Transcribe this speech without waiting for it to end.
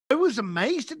was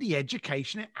amazed at the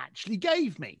education it actually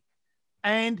gave me.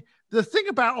 And the thing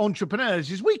about entrepreneurs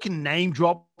is we can name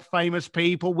drop famous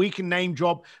people, we can name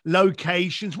drop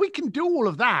locations, we can do all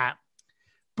of that.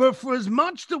 But for as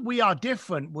much that we are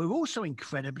different, we're also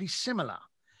incredibly similar.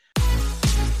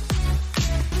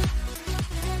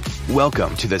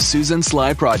 Welcome to the Susan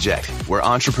Sly Project, where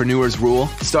entrepreneurs rule,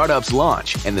 startups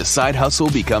launch, and the side hustle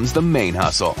becomes the main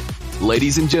hustle.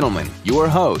 Ladies and gentlemen, your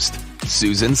host,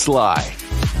 Susan Sly.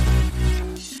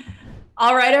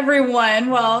 All right,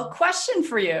 everyone. Well, question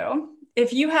for you.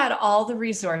 If you had all the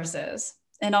resources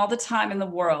and all the time in the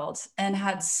world and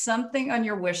had something on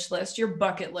your wish list, your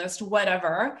bucket list,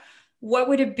 whatever, what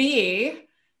would it be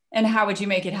and how would you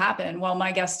make it happen? Well,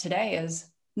 my guest today is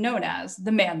known as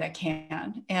the man that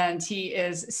can, and he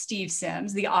is Steve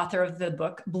Sims, the author of the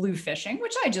book Blue Fishing,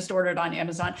 which I just ordered on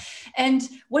Amazon. And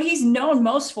what he's known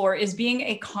most for is being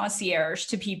a concierge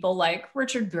to people like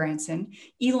Richard Branson,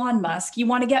 Elon Musk. You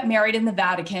want to get married in the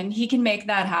Vatican, he can make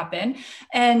that happen.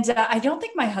 And I don't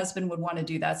think my husband would want to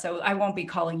do that, so I won't be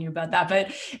calling you about that.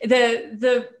 But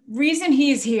the reason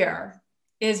he's here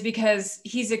is because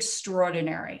he's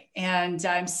extraordinary. And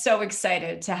I'm so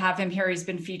excited to have him here. He's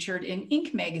been featured in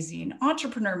Inc. magazine,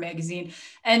 Entrepreneur magazine.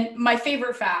 And my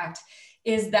favorite fact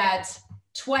is that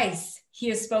twice he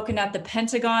has spoken at the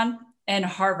Pentagon and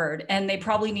Harvard, and they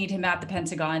probably need him at the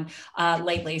Pentagon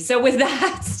lately. So with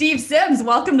that, Steve Sims,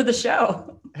 welcome to the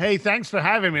show. Hey, thanks for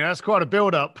having me. That's quite a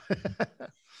build-up.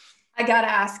 I got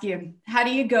to ask you, how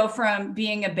do you go from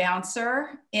being a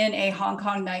bouncer in a Hong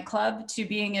Kong nightclub to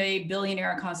being a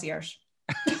billionaire concierge?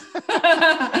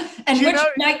 And which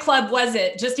nightclub was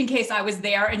it? Just in case I was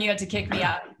there and you had to kick me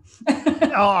out.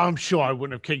 Oh, I'm sure I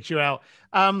wouldn't have kicked you out.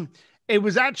 It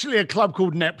was actually a club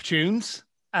called Neptune's.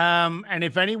 And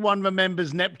if anyone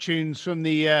remembers Neptune's from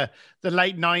the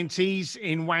late 90s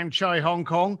in Wan Chai, Hong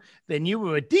Kong, then you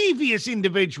were a devious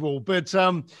individual. But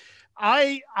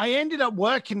I ended up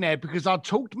working there because I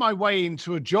talked my way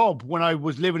into a job when I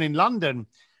was living in London.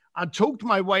 I talked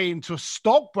my way into a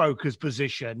stockbroker's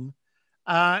position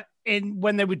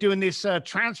when they were doing this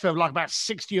transfer of like about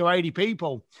 60 or 80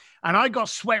 people. And I got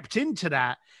swept into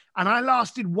that. And I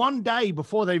lasted one day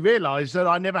before they realized that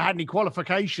I never had any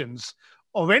qualifications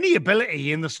or any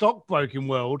ability in the stockbroking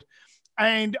world.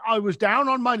 And I was down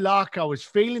on my luck. I was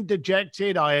feeling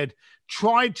dejected. I had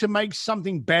tried to make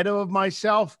something better of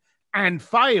myself and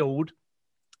failed,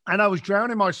 and I was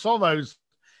drowning my sorrows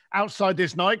outside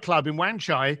this nightclub in Wan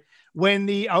Chai when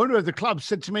the owner of the club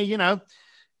said to me, you know,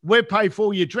 we'll pay for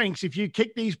all your drinks if you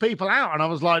kick these people out. And I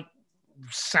was like,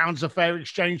 sounds a fair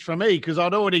exchange for me, because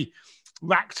I'd already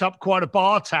racked up quite a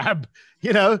bar tab,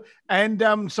 you know,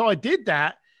 and so I did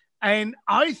that. And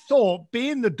I thought,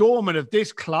 being the doorman of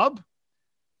this club,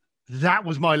 that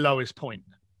was my lowest point.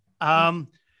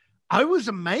 I was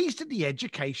amazed at the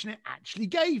education it actually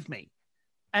gave me.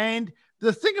 And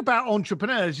the thing about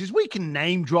entrepreneurs is we can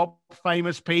name drop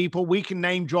famous people, we can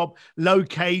name drop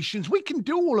locations, we can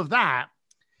do all of that.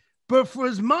 But for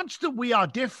as much that we are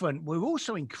different, we're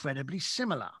also incredibly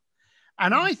similar.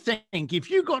 And I think if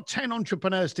you got 10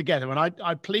 entrepreneurs together, and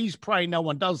I please pray no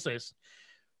one does this,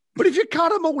 but if you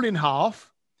cut them all in half,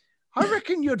 I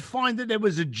reckon you'd find that there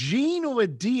was a gene or a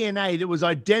DNA that was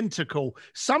identical,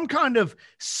 some kind of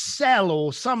cell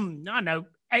or some, I don't know,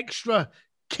 extra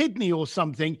kidney or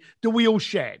something that we all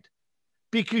shared.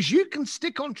 Because you can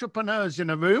stick entrepreneurs in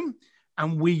a room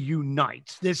and we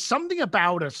unite. There's something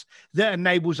about us that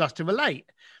enables us to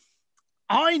relate.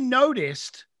 I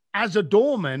noticed as a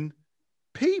doorman,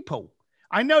 people.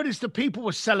 I noticed that people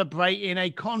were celebrating a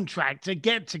contract, a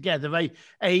get-together,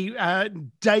 a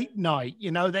date night.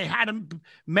 You know, they hadn't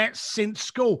met since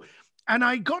school. And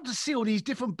I got to see all these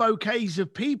different bouquets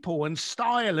of people and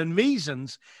style and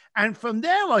reasons. And from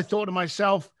there, I thought to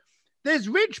myself, there's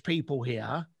rich people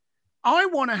here. I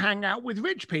want to hang out with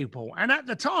rich people. And at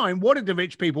the time, what did the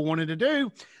rich people wanted to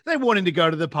do? They wanted to go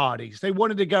to the parties. They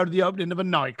wanted to go to the opening of a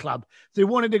nightclub. They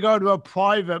wanted to go to a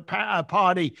private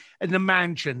party in the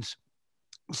mansions.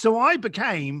 So I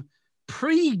became,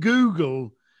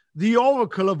 pre-Google, the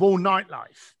oracle of all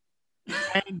nightlife.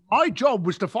 And my job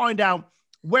was to find out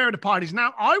where are the parties.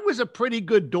 Now, I was a pretty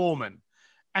good doorman.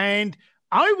 And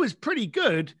I was pretty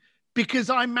good because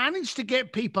I managed to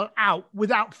get people out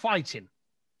without fighting.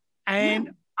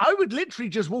 And I would literally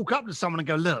just walk up to someone and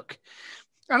go, look,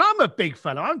 and I'm a big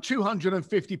fella. I'm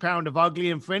 250 pounds of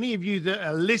ugly. And for any of you that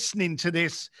are listening to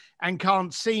this and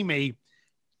can't see me,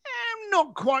 I'm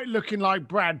not quite looking like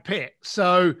Brad Pitt.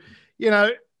 So, you know,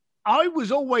 I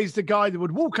was always the guy that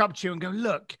would walk up to you and go,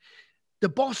 look, the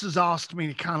boss has asked me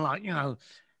to kind of like, you know,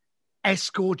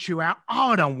 escort you out.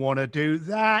 I don't want to do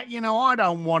that. I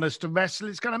don't want us to wrestle.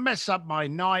 It's going to mess up my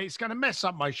night. It's going to mess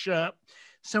up my shirt.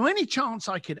 So any chance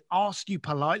I could ask you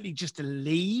politely just to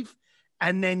leave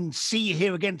and then see you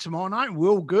here again tomorrow night, we're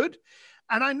all good.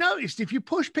 And I noticed if you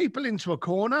push people into a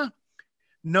corner,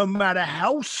 no matter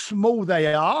how small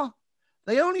they are,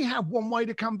 they only have one way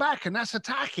to come back, and that's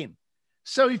attacking.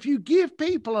 So if you give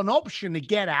people an option to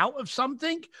get out of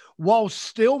something while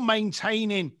still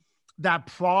maintaining their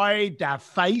pride, their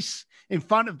face in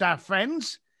front of their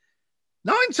friends,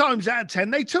 9 times out of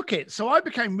 10, they took it. So I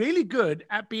became really good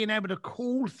at being able to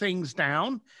cool things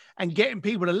down and getting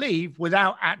people to leave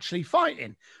without actually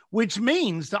fighting, which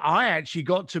means that I actually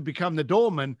got to become the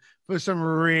doorman for some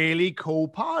really cool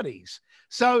parties.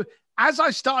 So as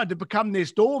I started to become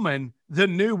this doorman that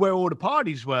knew where all the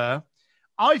parties were,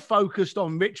 I focused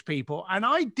on rich people, and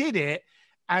I did it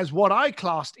as what I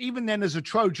classed, even then, as a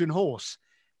Trojan horse.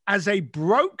 As a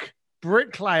broke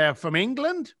bricklayer from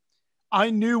England,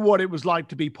 I knew what it was like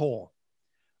to be poor.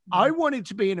 I wanted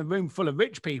to be in a room full of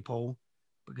rich people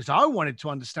because I wanted to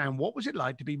understand what was it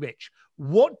like to be rich.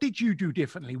 What did you do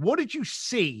differently? What did you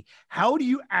see? How do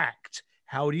you act?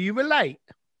 How do you relate?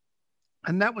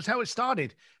 And that was how it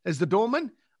started. As the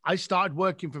doorman, I started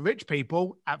working for rich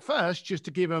people at first just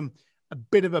to give them a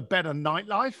bit of a better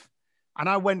nightlife. And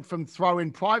I went from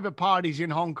throwing private parties in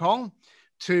Hong Kong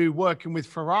to working with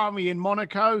Ferrari in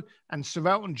Monaco and Sir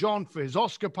Elton John for his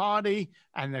Oscar party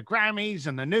and the Grammys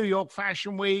and the New York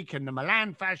Fashion Week and the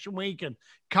Milan Fashion Week and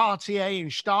Cartier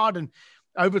and Stade. And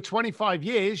over 25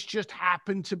 years, just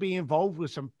happened to be involved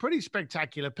with some pretty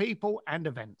spectacular people and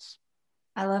events.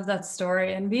 I love that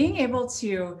story, and being able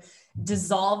to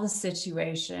dissolve a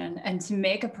situation and to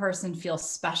make a person feel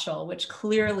special, which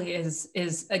clearly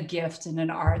is a gift and an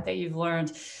art that you've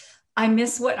learned. I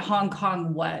miss what Hong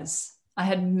Kong was. I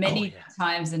had many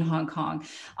times in Hong Kong.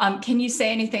 Can you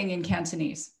say anything in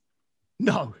Cantonese?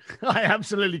 No, I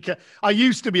absolutely can't. I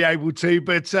used to be able to,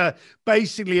 but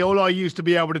basically all I used to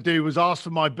be able to do was ask for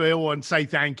my bill and say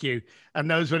thank you. And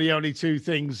those were the only 2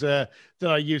 things that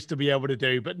I used to be able to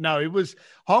do. But no,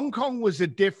 Hong Kong was a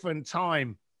different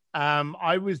time.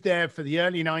 I was there for the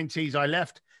early 90s. I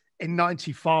left in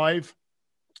 95,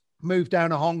 moved down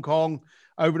to Hong Kong,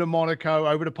 over to Monaco,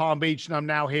 over to Palm Beach, and I'm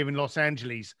now here in Los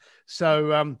Angeles.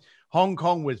 So Hong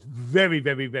Kong was very,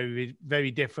 very, very,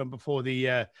 very different before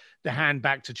the hand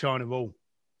back to China rule.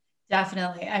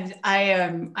 Definitely.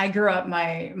 I grew up,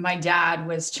 my dad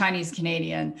was Chinese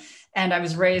Canadian, and I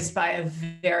was raised by a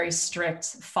very strict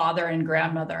father and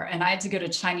grandmother. And I had to go to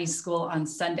Chinese school on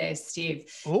Sundays,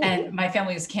 Steve. Ooh. And my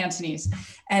family is Cantonese.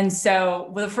 And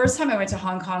so the first time I went to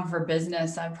Hong Kong for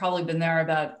business, I've probably been there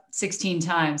about 16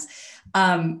 times.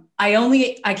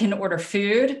 I can order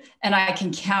food, and I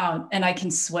can count, and I can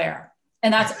swear.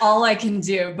 And that's all I can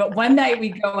do. But one night we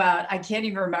go out, I can't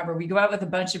even remember. We go out with a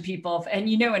bunch of people. And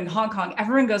in Hong Kong,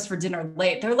 everyone goes for dinner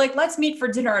late. They're like, let's meet for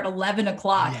dinner at 11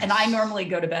 o'clock. Yes. And I normally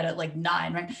go to bed at like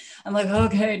 9, right? I'm like,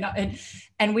 okay. No.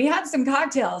 And we had some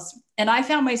cocktails, and I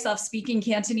found myself speaking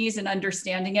Cantonese and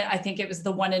understanding it. I think it was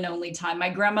the one and only time.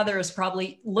 My grandmother was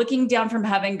probably looking down from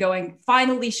heaven going,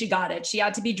 finally, she got it. She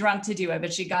had to be drunk to do it,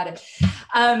 but she got it.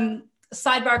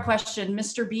 Sidebar question,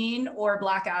 Mr. Bean or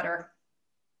Blackadder?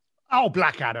 Oh,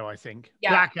 Blackadder, I think.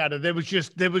 Yeah. Blackadder.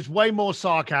 There was way more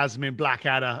sarcasm in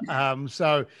Blackadder.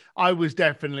 So I was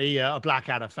definitely a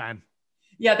Blackadder fan.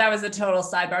 Yeah, that was a total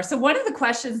sidebar. So one of the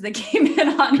questions that came in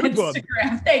on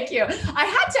Instagram, thank you. I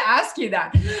had to ask you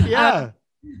that. Yeah.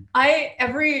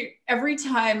 Every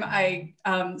time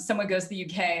someone goes to the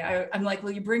UK, I'm like,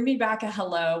 will you bring me back a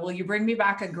hello? Will you bring me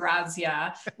back a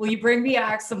grazia? Will you bring me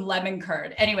back some lemon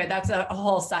curd? Anyway, that's a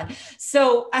whole side.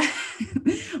 So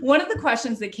one of the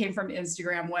questions that came from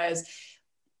Instagram was,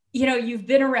 you've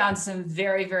been around some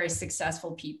very, very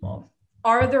successful people.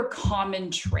 Are there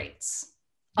common traits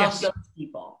of those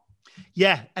people?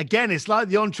 Yeah. Again, it's like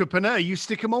the entrepreneur. You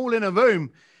stick them all in a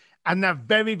room, and they're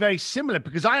very, very similar,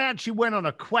 because I actually went on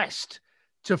a quest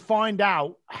to find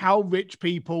out how rich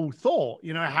people thought.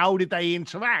 How did they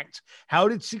interact? How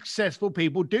did successful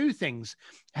people do things?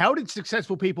 How did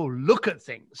successful people look at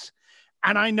things?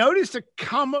 And I noticed a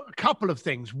couple of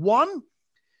things. One,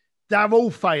 they're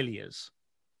all failures.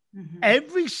 Mm-hmm.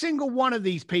 Every single one of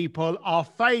these people are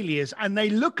failures, and they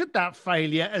look at that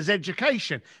failure as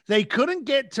education. They couldn't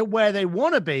get to where they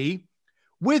want to be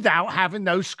without having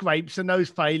those scrapes and those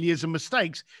failures and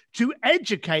mistakes to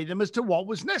educate them as to what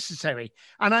was necessary.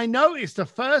 And I noticed the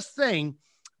first thing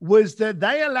was that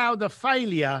they allowed the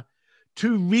failure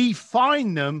to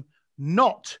refine them,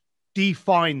 not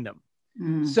define them.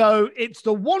 Mm. So it's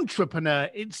the wantrepreneur,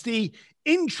 it's the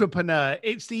intrapreneur,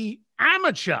 it's the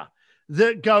amateur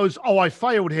that goes, oh, I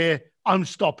failed here, I'm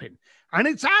stopping. And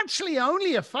it's actually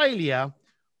only a failure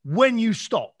when you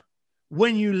stop.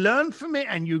 When you learn from it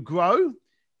and you grow,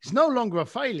 it's no longer a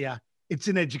failure, it's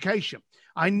an education.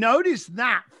 I noticed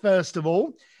that, first of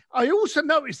all. I also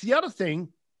noticed the other thing,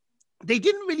 they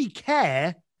didn't really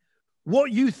care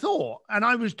what you thought. And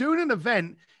I was doing an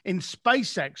event in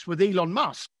SpaceX with Elon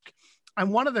Musk.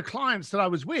 And one of the clients that I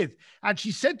was with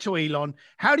actually said to Elon,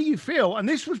 how do you feel? And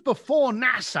this was before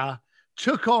NASA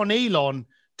took on Elon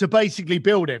to basically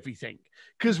build everything.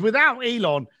 Because without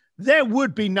Elon, there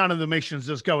would be none of the missions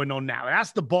that's going on now.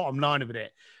 That's the bottom line of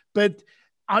it. But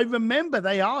I remember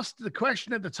they asked the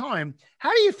question at the time,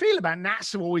 how do you feel about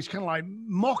NASA always kind of like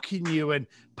mocking you and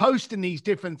posting these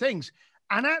different things?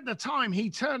 And at the time, he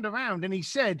turned around and he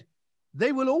said,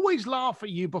 they will always laugh at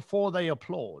you before they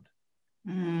applaud.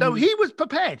 So he was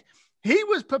prepared. He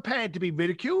was prepared to be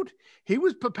ridiculed. He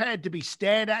was prepared to be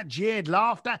stared at, jeered,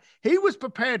 laughed at. He was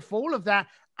prepared for all of that.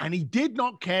 And he did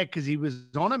not care because he was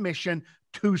on a mission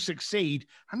to succeed.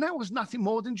 And that was nothing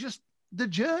more than just the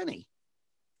journey.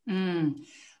 Well,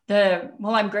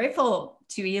 I'm grateful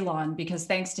to Elon because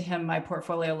thanks to him, my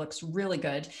portfolio looks really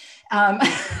good. I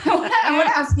want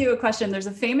to ask you a question. There's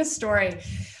a famous story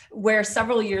where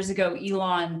several years ago,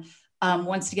 Elon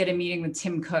wants to get a meeting with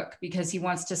Tim Cook because he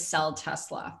wants to sell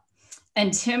Tesla.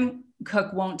 And Tim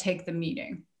Cook won't take the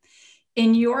meeting.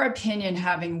 In your opinion,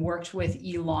 having worked with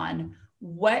Elon,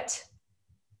 what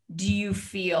do you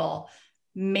feel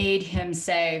made him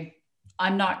say,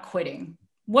 I'm not quitting?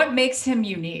 What makes him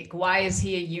unique? Why is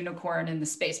he a unicorn in the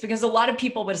space? Because a lot of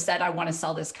people would have said, I want to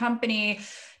sell this company.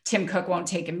 Tim Cook won't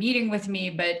take a meeting with me,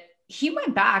 but he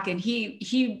went back and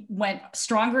he went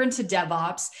stronger into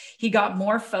DevOps. He got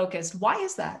more focused. Why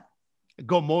is that?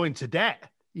 Got more into debt.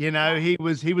 You know, he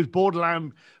was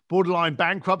borderline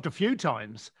bankrupt a few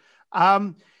times.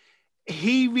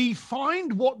 He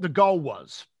refined what the goal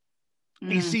was.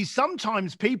 You see,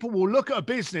 sometimes people will look at a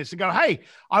business and go, hey,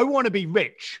 I want to be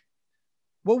rich.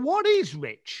 Well, what is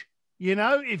rich? You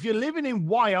know, if you're living in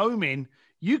Wyoming,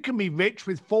 you can be rich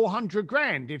with 400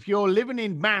 grand. If you're living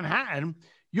in Manhattan,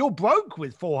 you're broke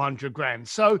with 400 grand.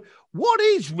 So what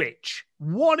is rich?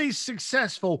 What is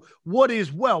successful? What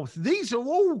is wealth? These are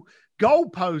all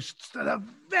goalposts that are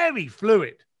very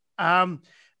fluid. And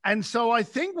so I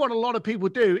think what a lot of people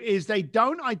do is they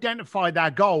don't identify their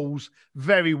goals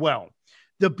very well.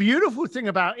 The beautiful thing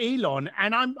about Elon,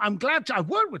 and I'm glad I've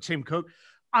worked with Tim Cook,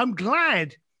 I'm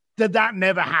glad that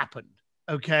never happened,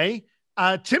 okay?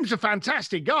 Tim's a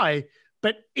fantastic guy,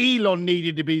 but Elon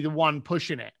needed to be the one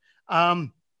pushing it.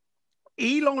 Elon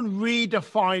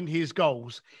redefined his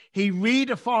goals. He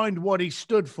redefined what he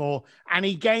stood for, and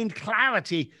he gained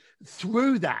clarity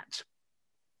through that.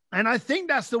 And I think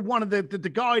that's one of the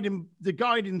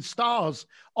guiding stars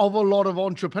of a lot of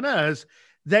entrepreneurs.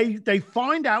 They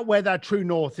find out where their true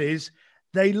north is,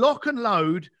 they lock and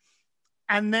load,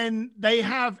 and then they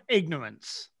have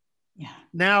ignorance. Yeah.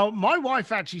 Now, my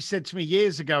wife actually said to me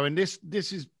years ago, and this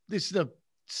is a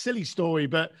silly story,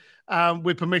 but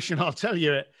with permission, I'll tell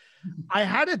you it. I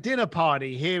had a dinner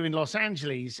party here in Los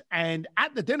Angeles, and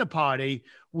at the dinner party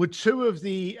were two of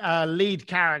the lead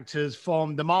characters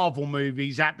from the Marvel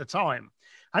movies at the time,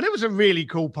 and it was a really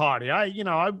cool party.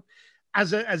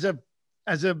 As a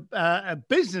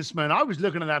businessman, I was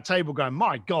looking at that table going,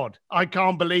 my God, I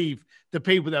can't believe the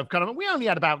people that have come. We only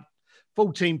had about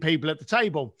 14 people at the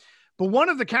table. But one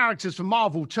of the characters from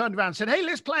Marvel turned around and said, hey,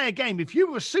 let's play a game. If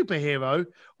you were a superhero,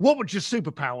 what would your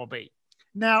superpower be?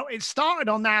 Now, it started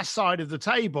on that side of the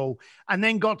table and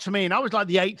then got to me. And I was like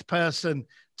the 8th person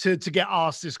to get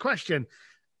asked this question.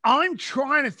 I'm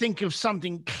trying to think of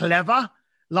something clever,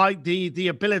 like the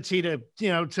ability to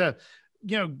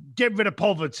get rid of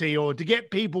poverty or to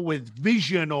get people with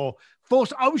vision or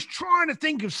force. I was trying to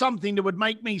think of something that would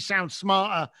make me sound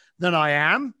smarter than I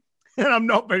am. And I'm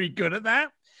not very good at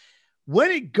that.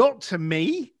 When it got to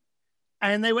me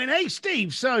and they went, hey,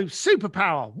 Steve, so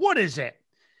superpower, what is it?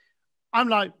 I'm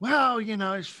like, well,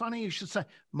 it's funny you should say.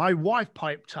 My wife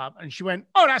piped up and she went,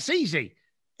 oh, that's easy.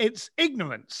 It's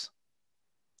ignorance.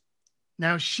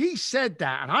 Now, she said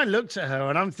that and I looked at her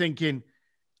and I'm thinking,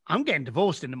 I'm getting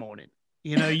divorced in the morning.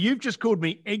 You've just called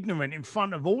me ignorant in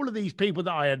front of all of these people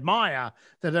that I admire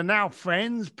that are now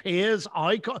friends, peers,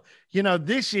 icons.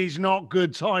 This is not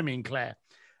good timing, Claire.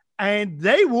 And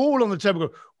they were all on the table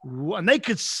and they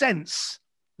could sense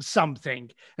something.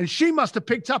 And she must have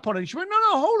picked up on it. And she went,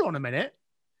 no, hold on a minute.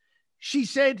 She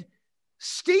said,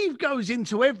 Steve goes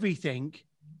into everything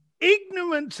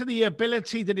ignorant to the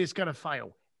ability that it's going to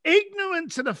fail,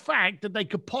 ignorant to the fact that they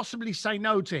could possibly say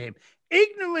no to him,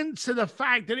 ignorant to the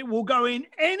fact that it will go in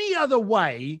any other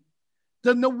way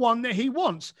than the one that he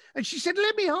wants. And she said,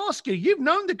 let me ask you, you've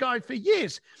known the guy for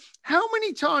years. How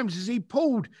many times has he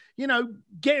pulled,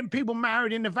 getting people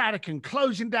married in the Vatican,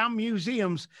 closing down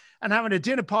museums and having a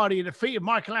dinner party at the feet of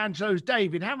Michelangelo's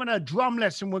David, having a drum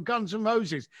lesson with Guns N'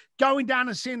 Roses, going down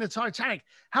and seeing the Titanic?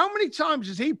 How many times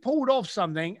has he pulled off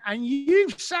something and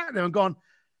you've sat there and gone,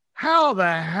 how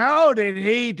the hell did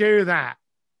he do that?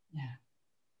 Yeah.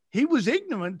 He was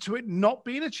ignorant to it not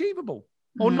being achievable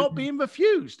or not being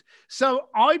refused. So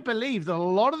I believe that a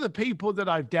lot of the people that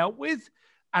I've dealt with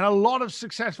and a lot of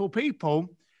successful people,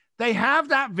 they have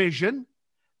that vision,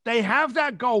 they have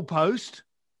that goalpost,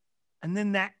 and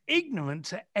then they're ignorant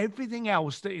to everything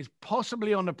else that is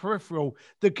possibly on the peripheral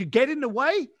that could get in the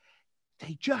way.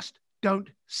 They just don't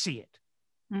see it.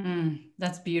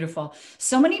 That's beautiful.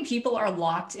 So many people are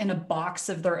locked in a box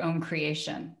of their own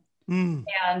creation.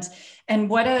 And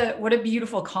what a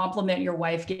beautiful compliment your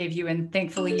wife gave you. And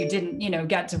thankfully you didn't,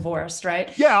 get divorced,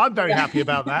 right? Yeah, I'm very happy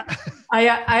about that. I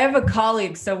have a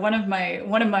colleague. So one of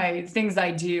my things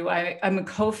I do, I'm a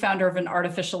co-founder of an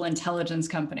artificial intelligence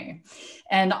company.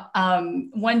 And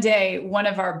one day, one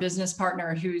of our business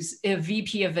partner, who's a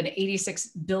VP of an $86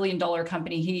 billion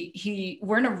company,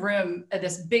 we're in a room at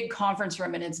this big conference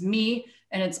room, and it's me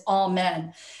and it's all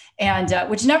men. And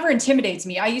which never intimidates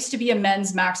me. I used to be a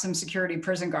men's maximum security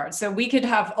prison guard. So we could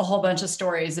have a whole bunch of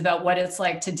stories about what it's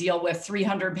like to deal with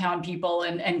 300-pound people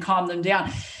and calm them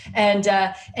down. And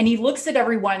he looks at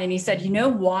everyone and he said, you know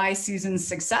why Susan's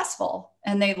successful?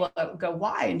 And they go,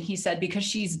 why? And he said, because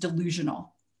she's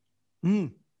delusional.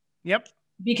 Yep.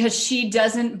 Because she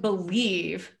doesn't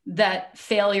believe that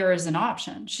failure is an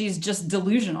option. She's just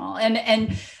delusional.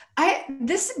 And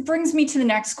this brings me to the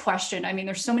next question. I mean,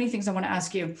 there's so many things I want to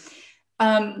ask you.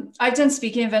 I've done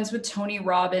speaking events with Tony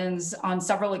Robbins on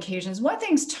several occasions. One of the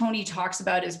things Tony talks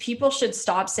about is people should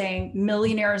stop saying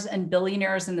millionaires and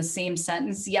billionaires in the same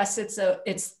sentence. Yes, it's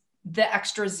the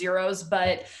extra zeros,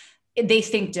 but they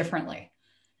think differently.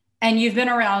 And you've been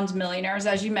around millionaires,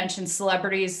 as you mentioned,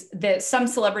 celebrities, that some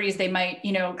celebrities, they might,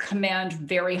 command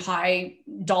very high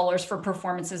dollars for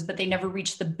performances, but they never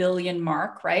reach the billion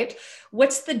mark, right?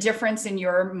 What's the difference in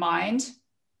your mind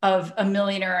of a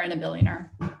millionaire and a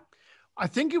billionaire? I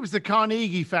think it was the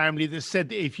Carnegie family that said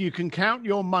that if you can count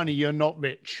your money, you're not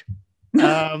rich.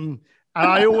 And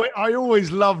I always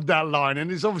loved that line.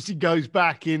 And this obviously goes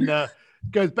back. It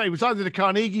was either the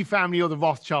Carnegie family or the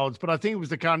Rothschilds, but I think it was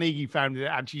the Carnegie family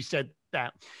that actually said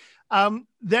that.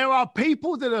 There are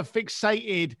people that are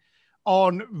fixated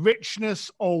on richness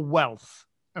or wealth,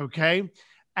 okay?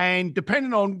 And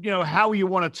depending on, how you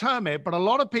want to term it, but a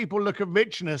lot of people look at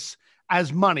richness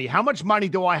as money. How much money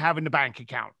do I have in the bank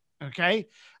account, okay?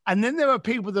 And then there are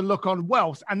people that look on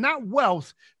wealth, and that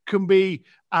wealth can be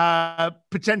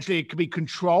potentially, it can be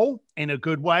control in a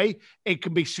good way. It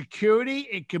can be security.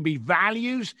 It can be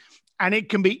values, and it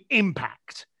can be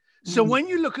impact. So when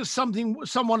you look at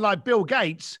someone like Bill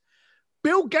Gates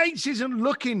isn't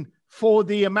looking for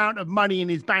the amount of money in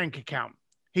his bank account.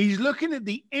 He's looking at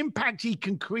the impact he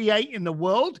can create in the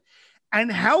world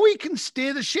and how he can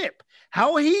steer the ship,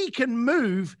 how he can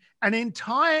move an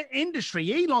entire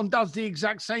industry. Elon does the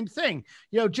exact same thing.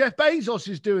 Jeff Bezos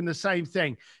is doing the same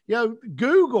thing.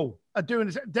 Google are doing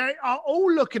this. They are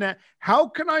all looking at how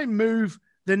can I move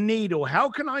the needle? How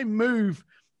can I move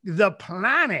the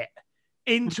planet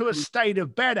into a state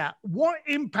of better? What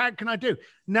impact can I do?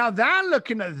 Now they're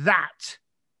looking at that.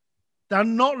 They're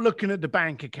not looking at the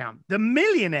bank account. The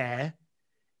millionaire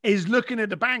is looking at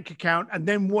the bank account and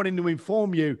then wanting to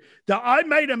inform you that I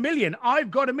made $1 million. I've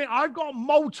got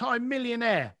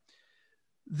multi-millionaire.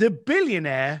 The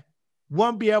billionaire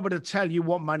won't be able to tell you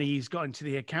what money he's got into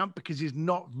the account because it's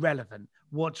not relevant.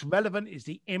 What's relevant is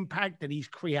the impact that he's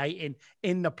creating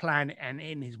in the planet and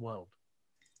in his world.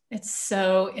 It's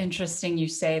so interesting you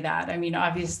say that. I mean,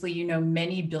 obviously,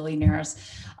 many billionaires.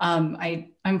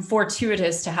 I'm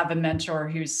fortuitous to have a mentor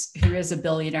who is a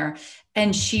billionaire,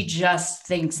 and she just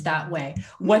thinks that way.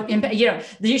 What impact?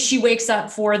 She wakes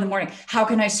up 4 a.m. How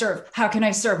can I serve? How can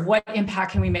I serve? What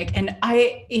impact can we make? And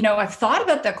I've thought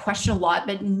about that question a lot,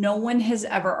 but no one has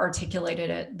ever articulated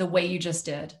it the way you just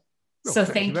did. Well, so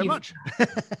thank you very much.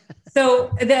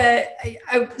 So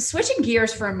switching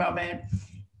gears for a moment.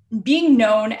 Being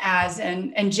known as,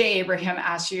 and Jay Abraham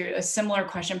asked you a similar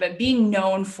question, but being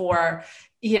known for,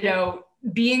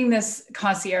 being this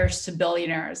concierge to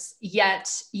billionaires,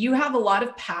 yet you have a lot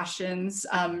of passions,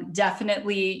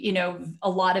 definitely, a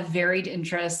lot of varied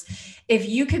interests. If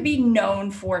you could be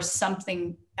known for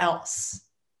something else,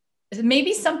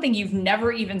 maybe something you've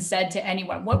never even said to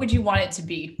anyone, what would you want it to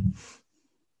be?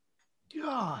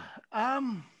 Yeah.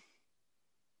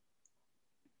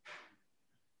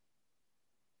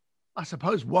 I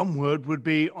suppose one word would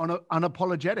be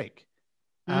unapologetic.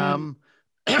 Mm.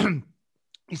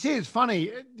 You see, it's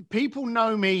funny. People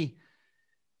know me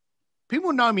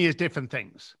as different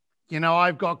things.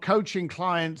 I've got coaching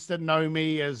clients that know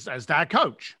me as their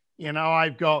coach.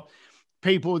 I've got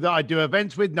people that I do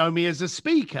events with know me as a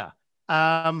speaker.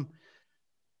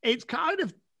 It's kind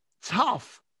of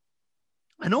tough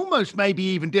and almost maybe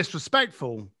even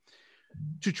disrespectful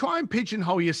to try and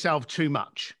pigeonhole yourself too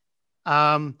much.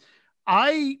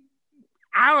 I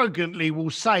arrogantly will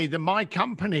say that my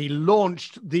company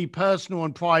launched the personal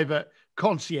and private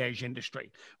concierge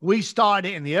industry. We started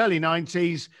it in the early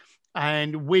 90s,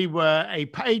 and we were a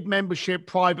paid membership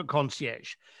private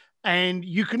concierge. And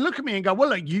you can look at me and go, well,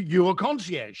 look, you're a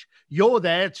concierge. You're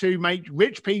there to make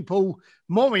rich people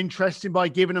more interesting by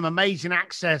giving them amazing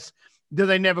access that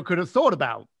they never could have thought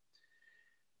about.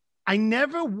 I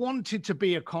never wanted to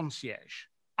be a concierge.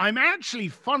 I'm actually,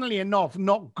 funnily enough,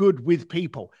 not good with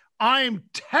people. I am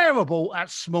terrible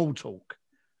at small talk,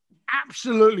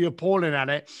 absolutely appalling at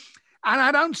it. And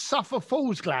I don't suffer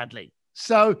fools gladly.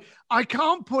 So I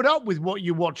can't put up with what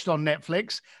you watched on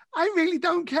Netflix. I really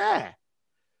don't care.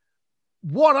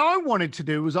 What I wanted to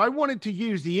do was I wanted to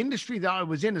use the industry that I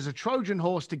was in as a Trojan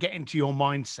horse to get into your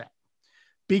mindset,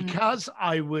 because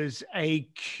I was a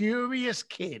curious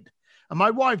kid. And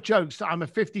my wife jokes that I'm a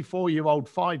 54-year-old,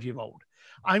 5-year-old.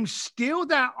 I'm still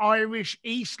that Irish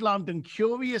East London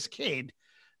curious kid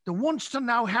that wants to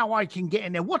know how I can get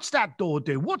in there. What's that door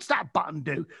do? What's that button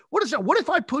do? What is it? What if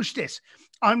I push this?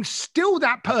 I'm still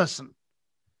that person.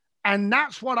 And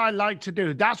that's what I like to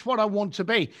do. That's what I want to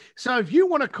be. So if you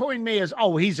want to coin me as,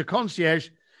 oh, he's a concierge,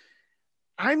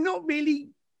 I'm not really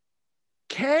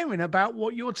caring about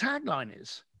what your tagline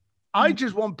is. I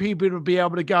just want people to be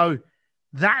able to go,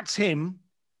 that's him.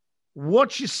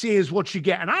 What you see is what you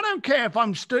get. And I don't care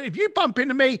if you bump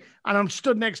into me and I'm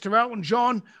stood next to Elton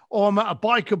John, or I'm at a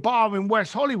biker bar in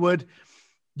West Hollywood,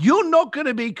 you're not going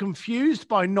to be confused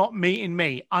by not meeting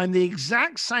me. I'm the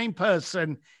exact same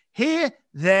person here,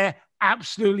 there,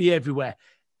 absolutely everywhere.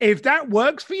 If that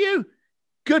works for you,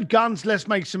 good guns, let's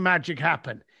make some magic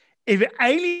happen. If it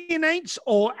alienates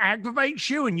or aggravates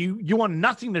you and you want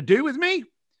nothing to do with me,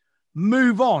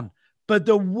 move on. But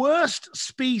the worst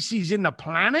species in the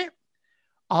planet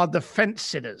are the fence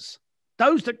sitters,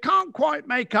 those that can't quite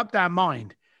make up their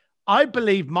mind. I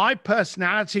believe my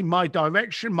personality, my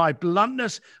direction, my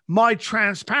bluntness, my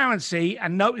transparency,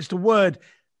 and notice the word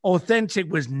authentic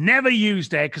was never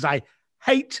used there because I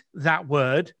hate that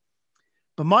word,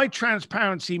 but my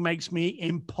transparency makes me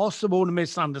impossible to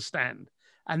misunderstand.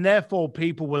 And therefore,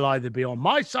 people will either be on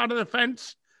my side of the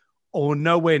fence or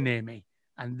nowhere near me.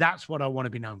 And that's what I want to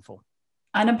be known for.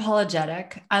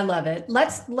 Unapologetic. I love it.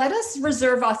 Let us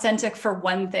reserve authentic for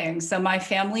one thing. So my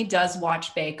family does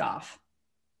watch Bake Off.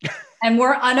 And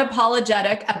we're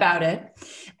unapologetic about it.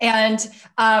 And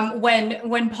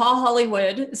when Paul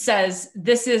Hollywood says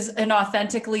this is an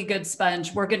authentically good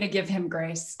sponge, we're going to give him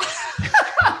grace.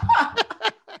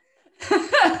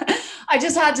 I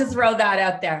just had to throw that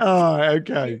out there. Oh,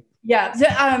 okay. Yeah.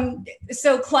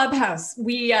 So Clubhouse,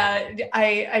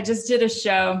 I just did a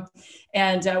show,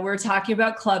 and we're talking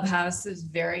about Clubhouse. It's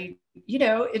very,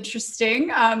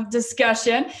 interesting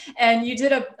discussion. And you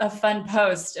did a fun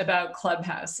post about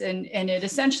Clubhouse, and it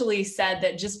essentially said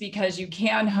that just because you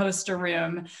can host a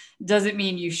room doesn't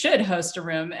mean you should host a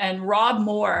room. And Rob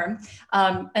Moore,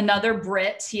 another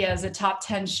Brit, he has a top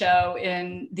 10 show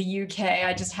in the UK.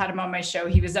 I just had him on my show.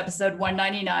 He was episode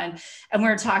 199, and we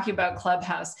were talking about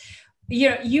Clubhouse.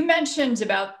 You mentioned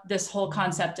about this whole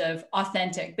concept of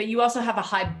authentic, but you also have a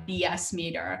high BS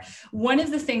meter. One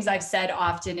of the things I've said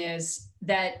often is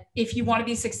that if you want to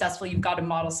be successful, you've got to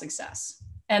model success.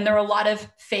 And there are a lot of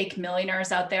fake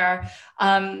millionaires out there.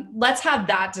 Let's have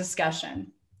that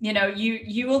discussion.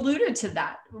 You alluded to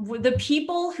that. The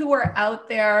people who are out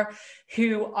there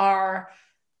who are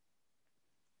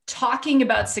talking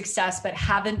about success but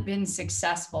haven't been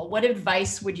successful, what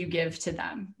advice would you give to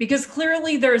them? Because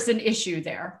clearly there's an issue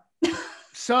there.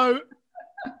 So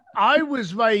I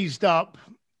was raised up,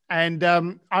 and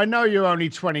I know you're only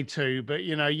 22, but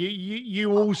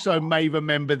you also may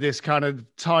remember this kind of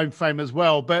time frame as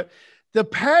well. But the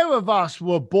pair of us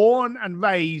were born and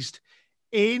raised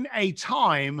in a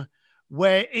time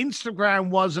where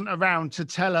Instagram wasn't around to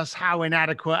tell us how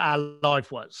inadequate our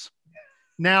life was.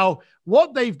 Now,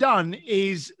 what they've done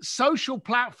is social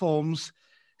platforms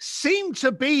seem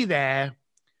to be there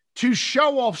to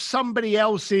show off somebody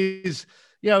else's,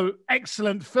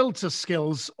 excellent filter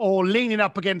skills or leaning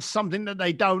up against something that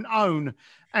they don't own.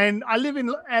 And I live in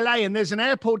LA, and there's an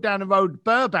airport down the road,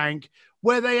 Burbank,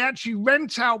 where they actually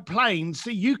rent out planes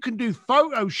that you can do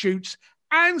photo shoots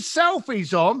and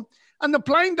selfies on, and the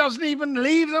plane doesn't even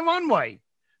leave the runway.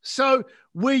 So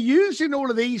we're using all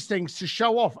of these things to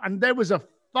show off. And there was a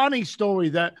funny story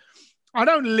that I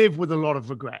don't live with a lot of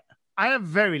regret. I have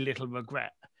very little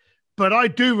regret, but I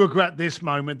do regret this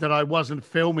moment that I wasn't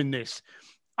filming this.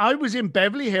 I was in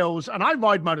Beverly Hills, and I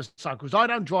ride motorcycles. I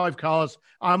don't drive cars.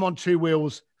 I'm on two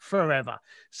wheels forever.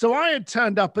 So I had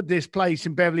turned up at this place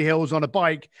in Beverly Hills on a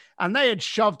bike, and they had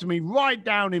shoved me right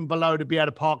down in below to be able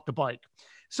to park the bike.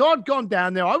 So I'd gone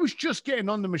down there. I was just getting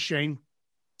on the machine.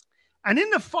 And in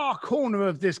the far corner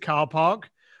of this car park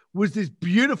was this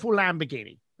beautiful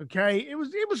Lamborghini. Okay. It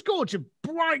was gorgeous,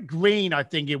 bright green, I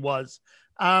think it was.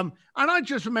 And I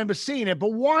just remember seeing it.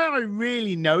 But why I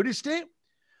really noticed it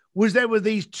was there were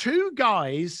these two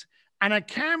guys and a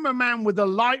cameraman with a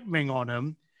light ring on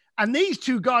him. And these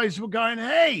two guys were going,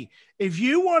 hey, if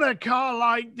you want a car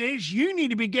like this, you need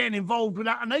to be getting involved with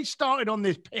that. And they started on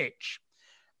this pitch.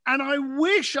 And I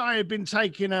wish I had been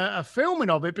taking a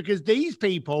filming of it, because these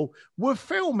people were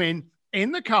filming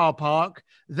in the car park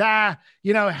their,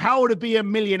 how to be a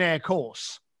millionaire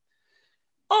course.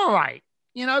 All right.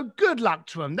 Good luck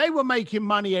to them. They were making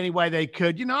money any way they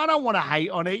could. I don't want to hate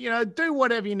on it. Do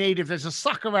whatever you need. If there's a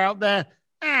sucker out there,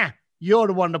 you're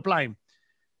the one to blame.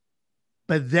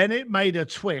 But then it made a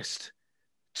twist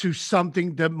to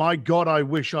something that, my God, I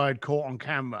wish I had caught on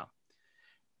camera.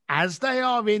 As they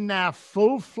are in their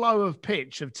full flow of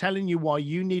pitch of telling you why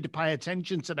you need to pay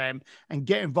attention to them and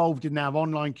get involved in their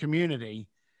online community,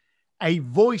 a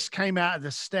voice came out of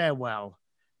the stairwell,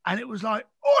 and it was like,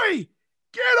 oi,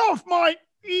 get off my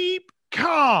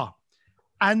car.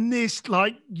 And this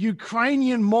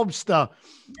Ukrainian mobster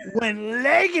went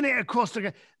legging it across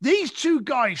the. These two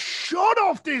guys shot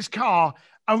off this car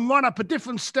and run up a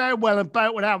different stairwell and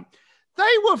bolted out.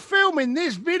 They were filming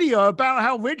this video about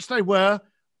how rich they were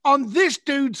on this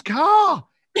dude's car.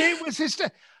 It was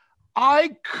I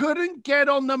couldn't get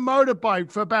on the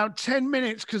motorbike for about 10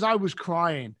 minutes because I was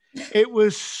crying. It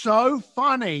was so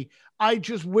funny. I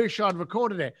just wish I'd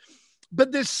recorded it.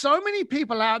 But there's so many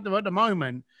people out there at the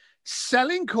moment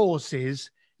selling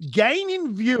courses,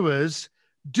 gaining viewers,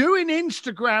 doing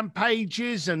Instagram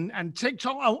pages and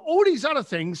TikTok, all these other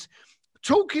things,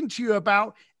 talking to you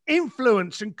about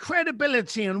influence and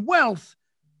credibility and wealth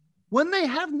when they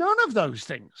have none of those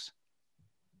things.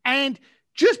 And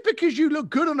just because you look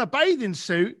good on a bathing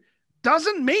suit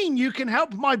doesn't mean you can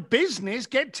help my business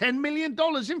get $10 million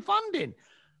in funding.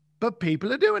 But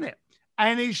people are doing it.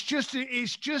 And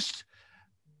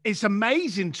it's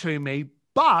amazing to me.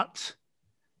 But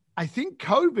I think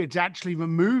COVID's actually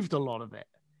removed a lot of it.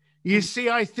 You see,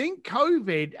 I think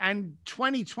COVID and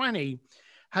 2020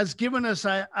 has given us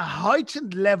a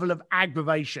heightened level of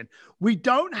aggravation. We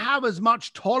don't have as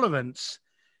much tolerance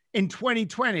in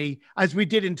 2020 as we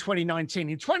did in 2019.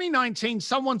 In 2019,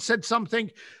 someone said something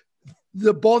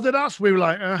that bothered us. We were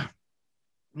like,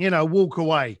 walk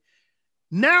away.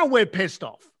 Now we're pissed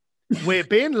off. We're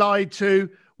being lied to.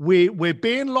 We're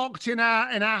being locked in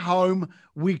our home.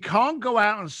 We can't go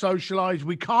out and socialize.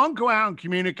 We can't go out and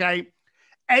communicate.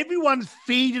 Everyone's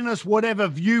feeding us whatever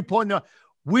viewpoint.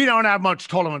 We don't have much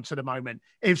tolerance at the moment.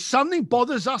 If something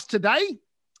bothers us today,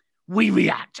 we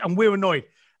react and we're annoyed.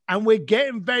 And we're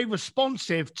getting very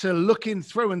responsive to looking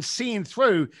through and seeing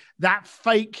through that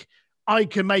fake, I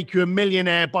can make you a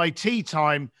millionaire by tea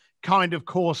time kind of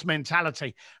course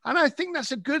mentality. And I think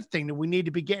that's a good thing, that we need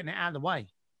to be getting it out of the way.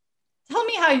 Tell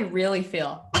me how you really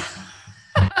feel.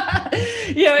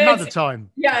 Another time.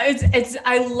 Yeah, it's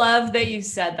I love that you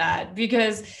said that,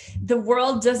 because the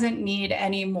world doesn't need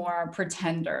any more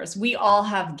pretenders. We all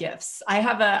have gifts. I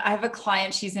have a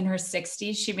client, she's in her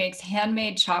 60s. She makes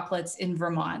handmade chocolates in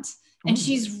Vermont, and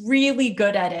she's really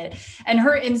good at it. And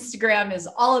her Instagram is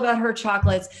all about her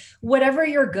chocolates. Whatever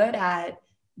you're good at,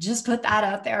 just put that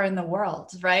out there in the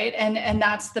world, right? And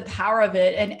that's the power of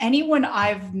it. And anyone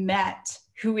I've met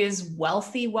who is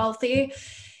wealthy,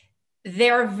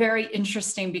 they're very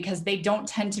interesting, because they don't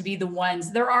tend to be the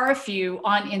ones. There are a few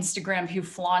on Instagram who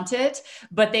flaunt it,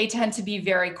 but they tend to be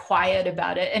very quiet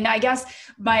about it. And I guess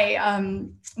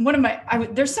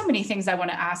there's so many things I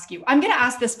want to ask you. I'm going to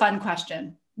ask this fun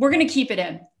question. We're going to keep it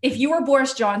in. If you were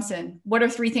Boris Johnson, what are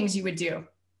 3 things you would do?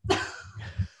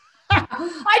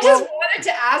 I just wanted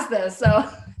to ask this. So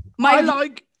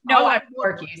I'm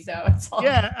quirky, so it's all.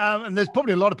 Yeah, and there's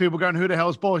probably a lot of people going, who the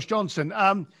hell's Boris Johnson?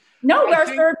 No,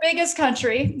 we're our biggest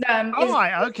country.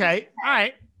 Okay. All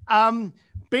right.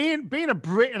 being a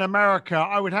Brit in America,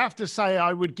 I would have to say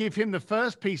I would give him the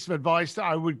first piece of advice that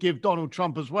I would give Donald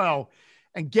Trump as well,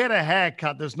 and get a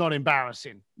haircut that's not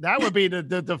embarrassing. That would be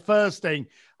the first thing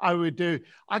I would do.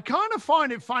 I kind of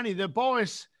find it funny that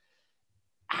Boris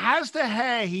has the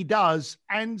hair he does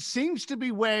and seems to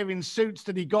be wearing suits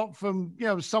that he got from,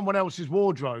 someone else's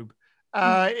wardrobe.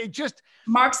 It just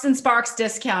Marks and Sparks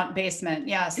discount basement.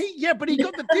 Yes. But he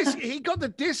got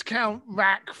the discount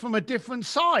rack from a different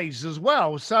size as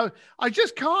well. So I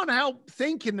just can't help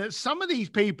thinking that some of these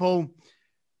people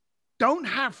don't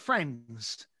have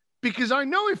friends, because I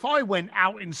know if I went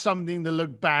out in something that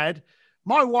looked bad,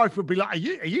 my wife would be like,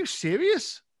 are you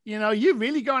serious? You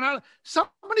really going out? Some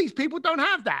of these people don't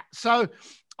have that. So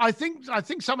I think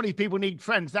some of these people need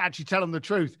friends that actually tell them the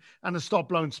truth and to stop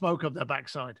blowing smoke up their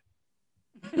backside.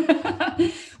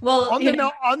 Well,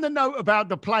 on the note about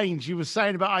the planes, you were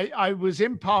saying about, I was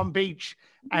in Palm Beach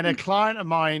and a client of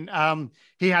mine,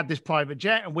 he had this private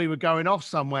jet and we were going off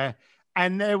somewhere,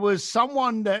 and there was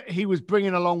someone that he was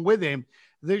bringing along with him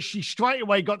that she straight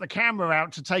away got the camera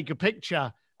out to take a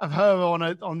picture of her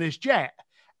on this jet.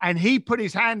 And he put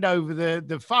his hand over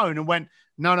the phone and went,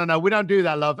 no, we don't do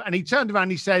that, love. And he turned around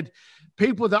and he said,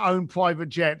 people that own private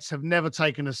jets have never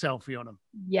taken a selfie on them.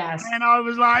 Yes. And I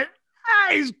was like,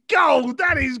 that is gold.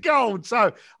 That is gold.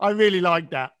 So I really like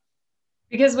that.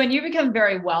 Because when you become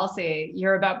very wealthy,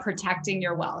 you're about protecting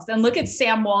your wealth. And look at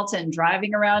Sam Walton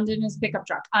driving around in his pickup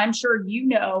truck. I'm sure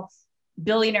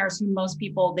billionaires who most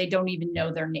people, they don't even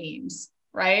know their names,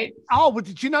 right? Oh, but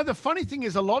did you know the funny thing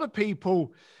is a lot of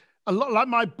people, like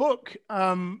my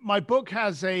book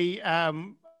has a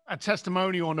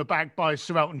testimonial on the back by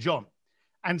Sir Elton John.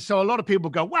 And so a lot of people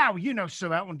go, wow,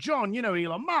 Sir Elton John,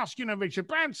 Elon Musk, Richard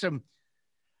Branson.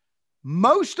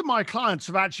 Most of my clients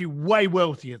are actually way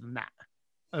wealthier than that.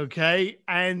 Okay.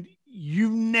 And you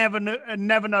never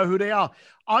know who they are.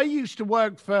 I used to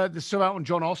work for the Sir Elton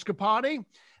John Oscar party,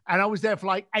 and I was there for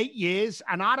like 8 years,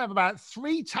 and I'd have about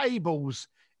 3 tables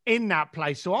in that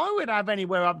place. So I would have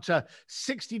anywhere up to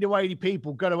 60 to 80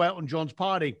 people go to Elton John's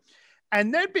party.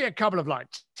 And there'd be a couple of like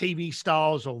TV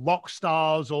stars or rock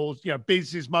stars or,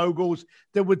 business moguls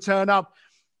that would turn up.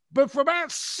 But for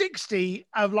about 60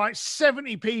 of like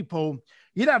 70 people,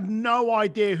 you'd have no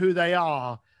idea who they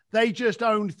are. They just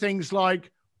owned things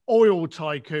like oil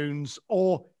tycoons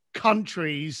or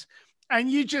countries. And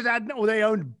you just or they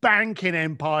owned banking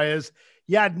empires.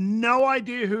 You had no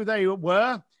idea who they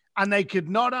were. And they could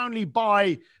not only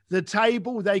buy the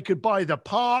table, they could buy the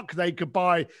park, they could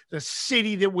buy the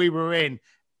city that we were in,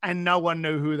 and no one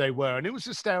knew who they were. And it was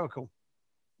hysterical.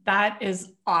 That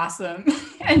is awesome.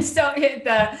 And so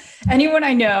anyone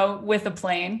I know with a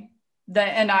plane,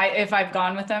 if I've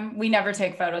gone with them, we never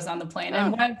take photos on the plane.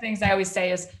 And one of the things I always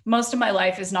say is most of my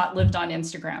life is not lived on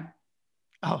Instagram.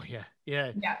 Oh, yeah.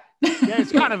 Yeah.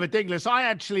 It's kind of ridiculous.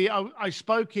 I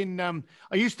spoke I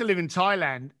used to live in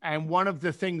Thailand, and one of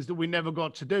the things that we never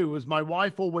got to do was my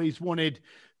wife always wanted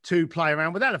to play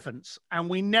around with elephants, and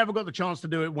we never got the chance to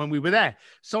do it when we were there.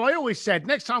 So I always said,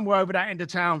 next time we're over that end of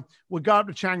town, we'll go up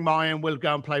to Chiang Mai and we'll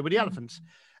go and play with the elephants.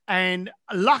 And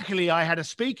luckily I had a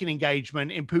speaking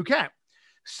engagement in Phuket.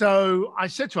 So I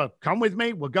said to her, come with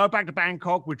me. We'll go back to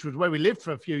Bangkok, which was where we lived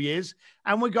for a few years.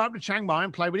 And we'll go up to Chiang Mai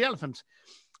and play with the elephants.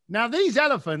 Now, these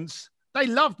elephants, they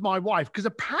loved my wife because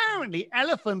apparently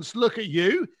elephants look at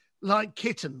you like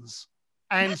kittens.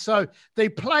 And so they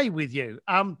play with you.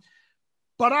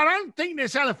 But I don't think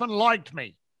this elephant liked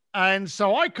me. And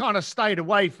so I kind of stayed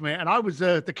away from it. And I was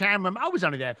the cameraman. I was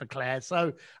only there for Claire,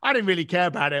 so I didn't really care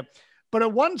about it. But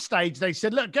at one stage, they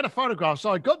said, look, get a photograph.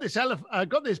 So I got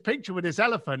this picture with this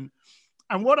elephant.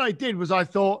 And what I did was I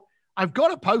thought, I've got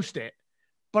to post it.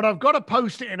 But I've got to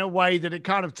post it in a way that it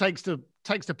kind of takes the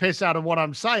piss out of what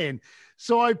I'm saying.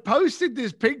 So I posted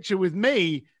this picture with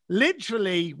me,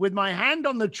 literally with my hand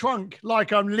on the trunk,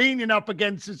 like I'm leaning up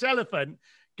against this elephant,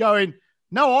 going,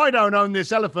 no, I don't own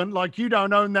this elephant like you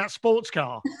don't own that sports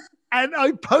car. And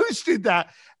I posted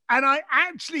that. And I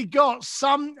actually got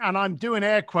some, and I'm doing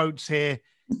air quotes here,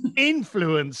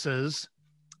 influencers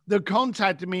that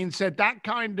contacted me and said that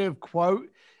kind of quote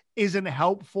isn't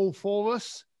helpful for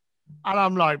us. And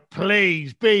I'm like,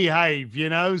 please behave,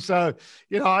 So,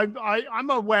 I'm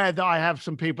aware that I have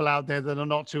some people out there that are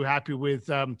not too happy with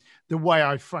the way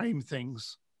I frame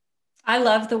things. I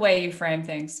love the way you frame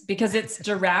things because it's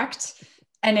direct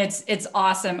and it's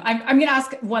awesome. I'm going to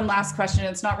ask one last question.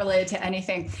 It's not related to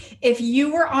anything. If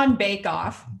you were on Bake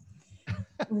Off,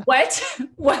 what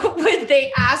would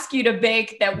they ask you to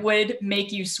bake that would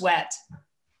make you sweat?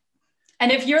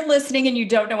 And if you're listening and you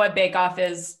don't know what Bake Off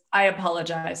is, I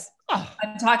apologize.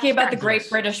 I'm talking about the Great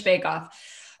British Bake Off.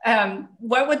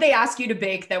 What would they ask you to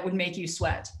bake that would make you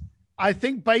sweat? I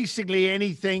think basically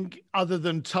anything other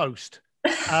than toast.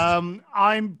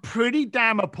 I'm pretty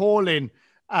damn appalling.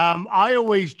 I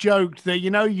always joked that,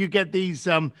 you get these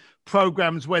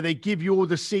programs where they give you all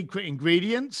the secret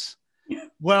ingredients.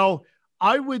 Well,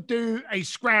 I would do a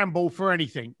scramble for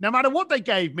anything. No matter what they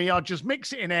gave me, I'd just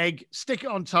mix it in egg, stick it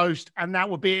on toast, and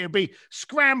it'd be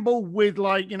scramble with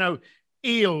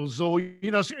eels or,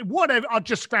 whatever. I'd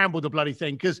just scramble the bloody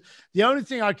thing because the only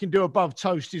thing I can do above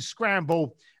toast is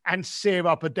scramble and sear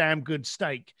up a damn good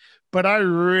steak. But I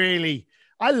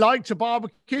like to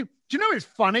barbecue. Do you know, it's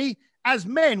funny? As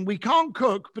men, we can't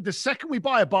cook, but the second we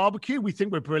buy a barbecue, we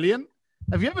think we're brilliant.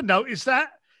 Have you ever noticed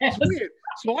that? It's weird.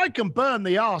 So I can burn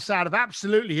the arse out of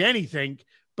absolutely anything,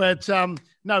 but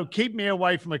no, keep me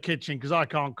away from a kitchen because I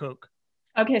can't cook.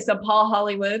 Okay, so Paul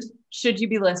Hollywood, should you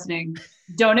be listening,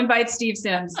 don't invite Steve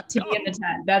Sims to be in the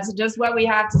tent. That's just what we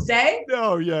have to say.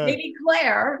 Oh, yeah. Maybe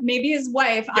Claire, maybe his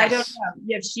wife. Yes. I don't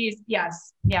know if she's,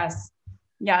 yes.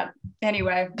 Yeah.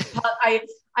 Anyway,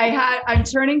 I'm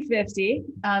turning 50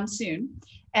 soon.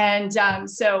 And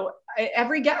so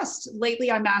every guest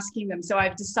lately, I'm asking them. So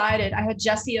I've decided, I had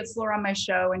Jesse Itzler on my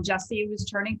show, and Jesse was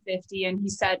turning 50, and he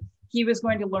said he was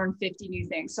going to learn 50 new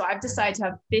things. So I've decided to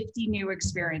have 50 new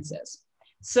experiences.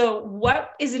 So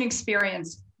what is an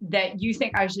experience that you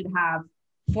think I should have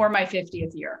for my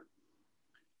 50th year?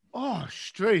 Oh,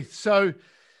 Struth. So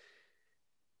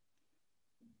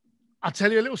I'll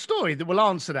tell you a little story that will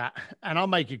answer that, and I'll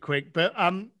make it quick. But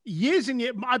years and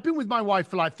years, I've been with my wife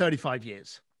for like 35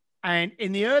 years. And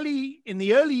in the early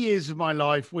years of my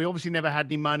life, we obviously never had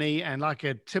any money. And like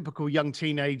a typical young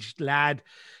teenage lad,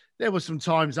 there were some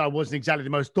times I wasn't exactly the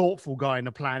most thoughtful guy on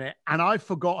the planet. And I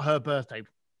forgot her birthday.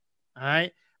 All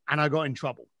right. And I got in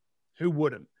trouble. Who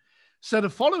wouldn't? So the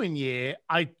following year,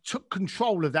 I took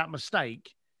control of that mistake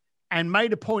and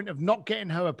made a point of not getting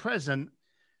her a present,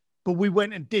 but we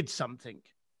went and did something.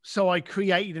 So I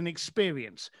created an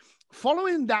experience.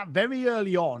 Following that very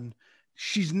early on,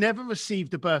 she's never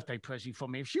received a birthday present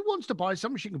from me. If she wants to buy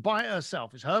something, she can buy it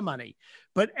herself. It's her money.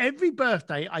 But every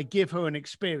birthday, I give her an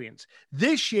experience.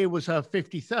 This year was her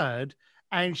 53rd,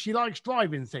 and she likes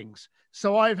driving things.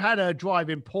 So I've had her drive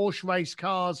in Porsche race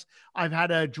cars. I've had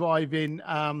her drive in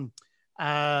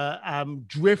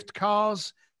drift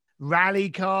cars, rally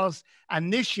cars.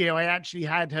 And this year, I actually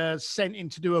had her sent in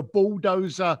to do a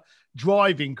bulldozer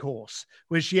driving course,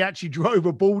 where she actually drove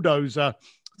a bulldozer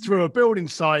through a building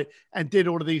site and did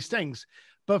all of these things.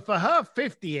 But for her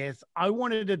 50th, I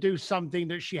wanted to do something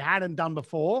that she hadn't done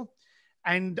before.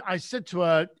 And I said to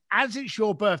her, as it's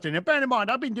your birthday, now bear in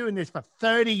mind, I've been doing this for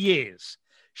 30 years.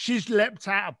 She's leapt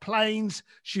out of planes.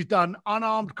 She's done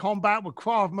unarmed combat with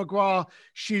Krav Maga.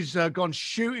 She's gone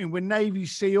shooting with Navy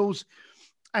SEALs.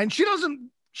 And she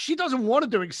doesn't want to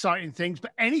do exciting things,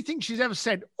 but anything she's ever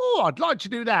said, oh, I'd like to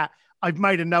do that, I've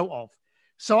made a note of.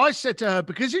 So I said to her,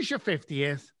 because it's your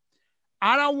 50th,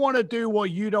 I don't want to do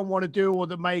what you don't want to do or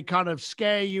that may kind of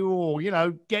scare you or,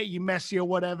 get you messy or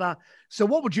whatever. So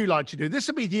what would you like to do? This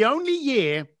will be the only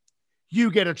year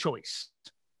you get a choice.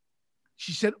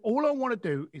 She said, all I want to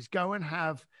do is go and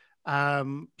have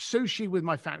sushi with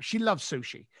my family. She loves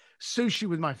sushi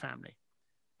with my family.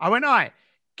 I went, all right,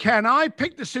 can I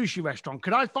pick the sushi restaurant?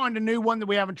 Could I find a new one that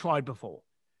we haven't tried before?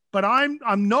 But I'm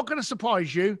not going to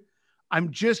surprise you.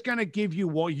 I'm just going to give you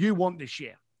what you want this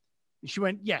year. And she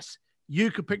went, yes,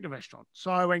 you could pick the restaurant. So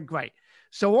I went, great.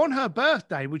 So on her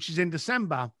birthday, which is in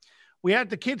December, we had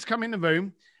the kids come in the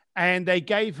room and they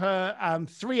gave her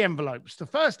 3 envelopes. The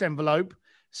first envelope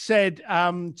said,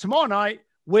 tomorrow night,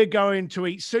 we're going to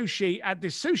eat sushi at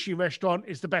this sushi restaurant.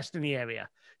 It's the best in the area.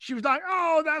 She was like,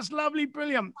 oh, that's lovely,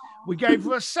 brilliant. We gave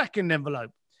her a second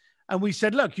envelope. And we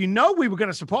said, look, we were going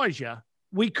to surprise you.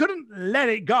 We couldn't let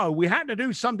it go. We had to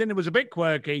do something that was a bit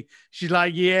quirky. She's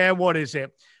like, yeah, what is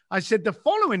it? I said, the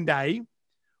following day,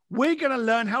 we're going to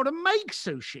learn how to make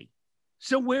sushi.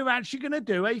 So we're actually going to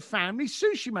do a family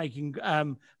sushi making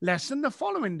lesson the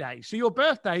following day. So your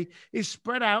birthday is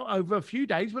spread out over a few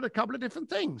days with a couple of different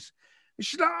things. And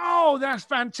she's like, oh, that's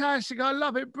fantastic. I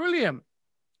love it. Brilliant.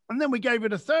 And then we gave her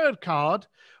the third card,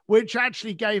 which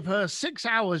actually gave her 6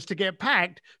 hours to get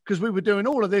packed because we were doing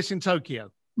all of this in Tokyo.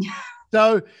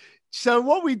 So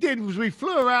what we did was we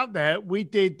flew her out there. We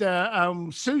did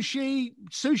sushi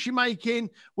making.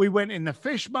 We went in the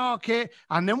fish market.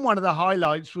 And then one of the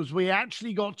highlights was we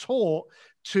actually got taught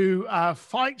to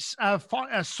fight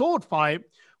a sword fight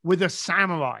with a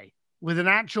samurai, with an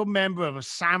actual member of a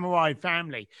samurai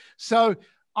family. So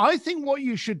I think what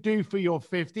you should do for your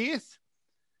 50th,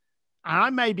 and I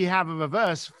maybe have a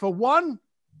reverse, for one,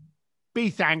 be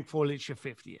thankful it's your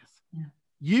 50th. Yeah.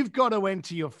 you've got to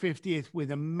enter your 50th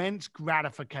with immense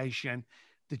gratification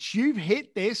that you've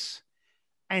hit this,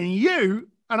 and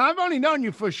I've only known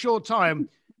you for a short time,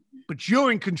 but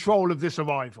you're in control of this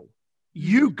arrival.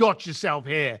 You got yourself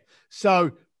here.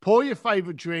 So pour your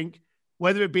favorite drink,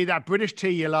 whether it be that British tea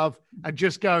you love, and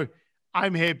just go,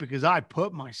 I'm here because I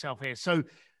put myself here. So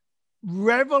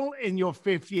revel in your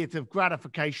 50th of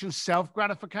gratification,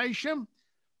 self-gratification,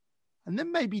 and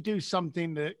then maybe do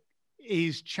something that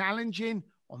is challenging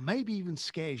or maybe even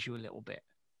scares you a little bit.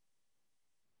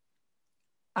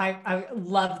 I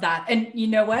love that. And you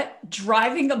know what?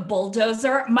 Driving a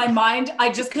bulldozer, my mind,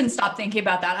 I just couldn't stop thinking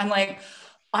about that. I'm like,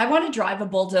 I want to drive a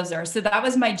bulldozer. So that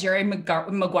was my Jerry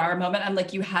Maguire moment. I'm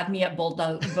like, you had me at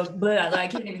bulldozer. I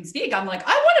can't even speak. I'm like,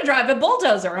 I want to drive a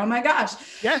bulldozer. Oh my gosh.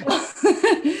 Yeah.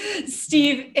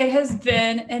 Steve, it has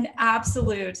been an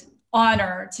absolute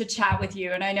honor to chat with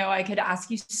you. And I know I could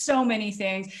ask you so many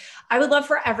things. I would love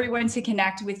for everyone to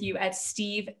connect with you at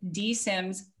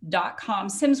stevedsims.com.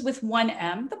 Sims with one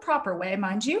M, the proper way,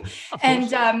 mind you.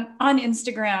 And on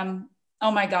Instagram,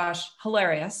 oh my gosh,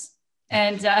 hilarious.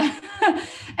 And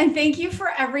and thank you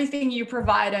for everything you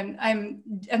provide. I'm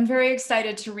very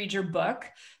excited to read your book,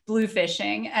 Blue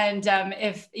Fishing. And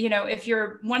if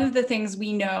you're one of the things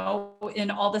we know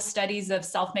in all the studies of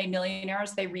self-made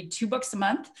millionaires, they read 2 books a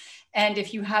month. And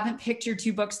if you haven't picked your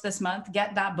 2 books this month,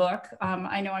 get that book.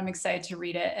 I know I'm excited to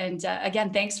read it. And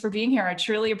again, thanks for being here. I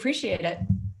truly appreciate it.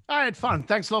 I had fun.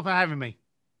 Thanks a lot for having me.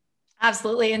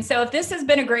 Absolutely. And so if this has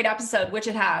been a great episode, which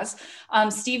it has,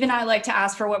 Steve and I like to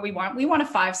ask for what we want. We want a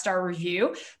 5-star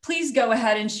review. Please go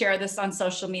ahead and share this on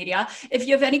social media. If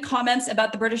you have any comments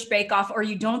about the British Bake Off, or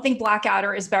you don't think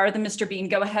Blackadder is better than Mr. Bean,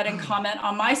 go ahead and comment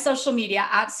on my social media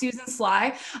at Susan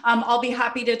Sly. I'll be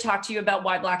happy to talk to you about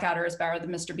why Blackadder is better than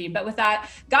Mr. Bean. But with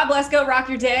that, God bless, go rock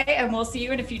your day, and we'll see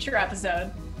you in a future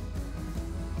episode.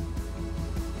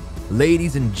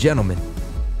 Ladies and gentlemen,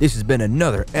 this has been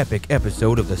another epic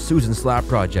episode of the Susan Sly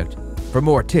Project. For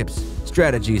more tips,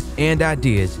 strategies, and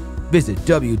ideas, visit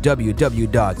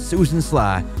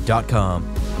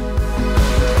www.susansly.com.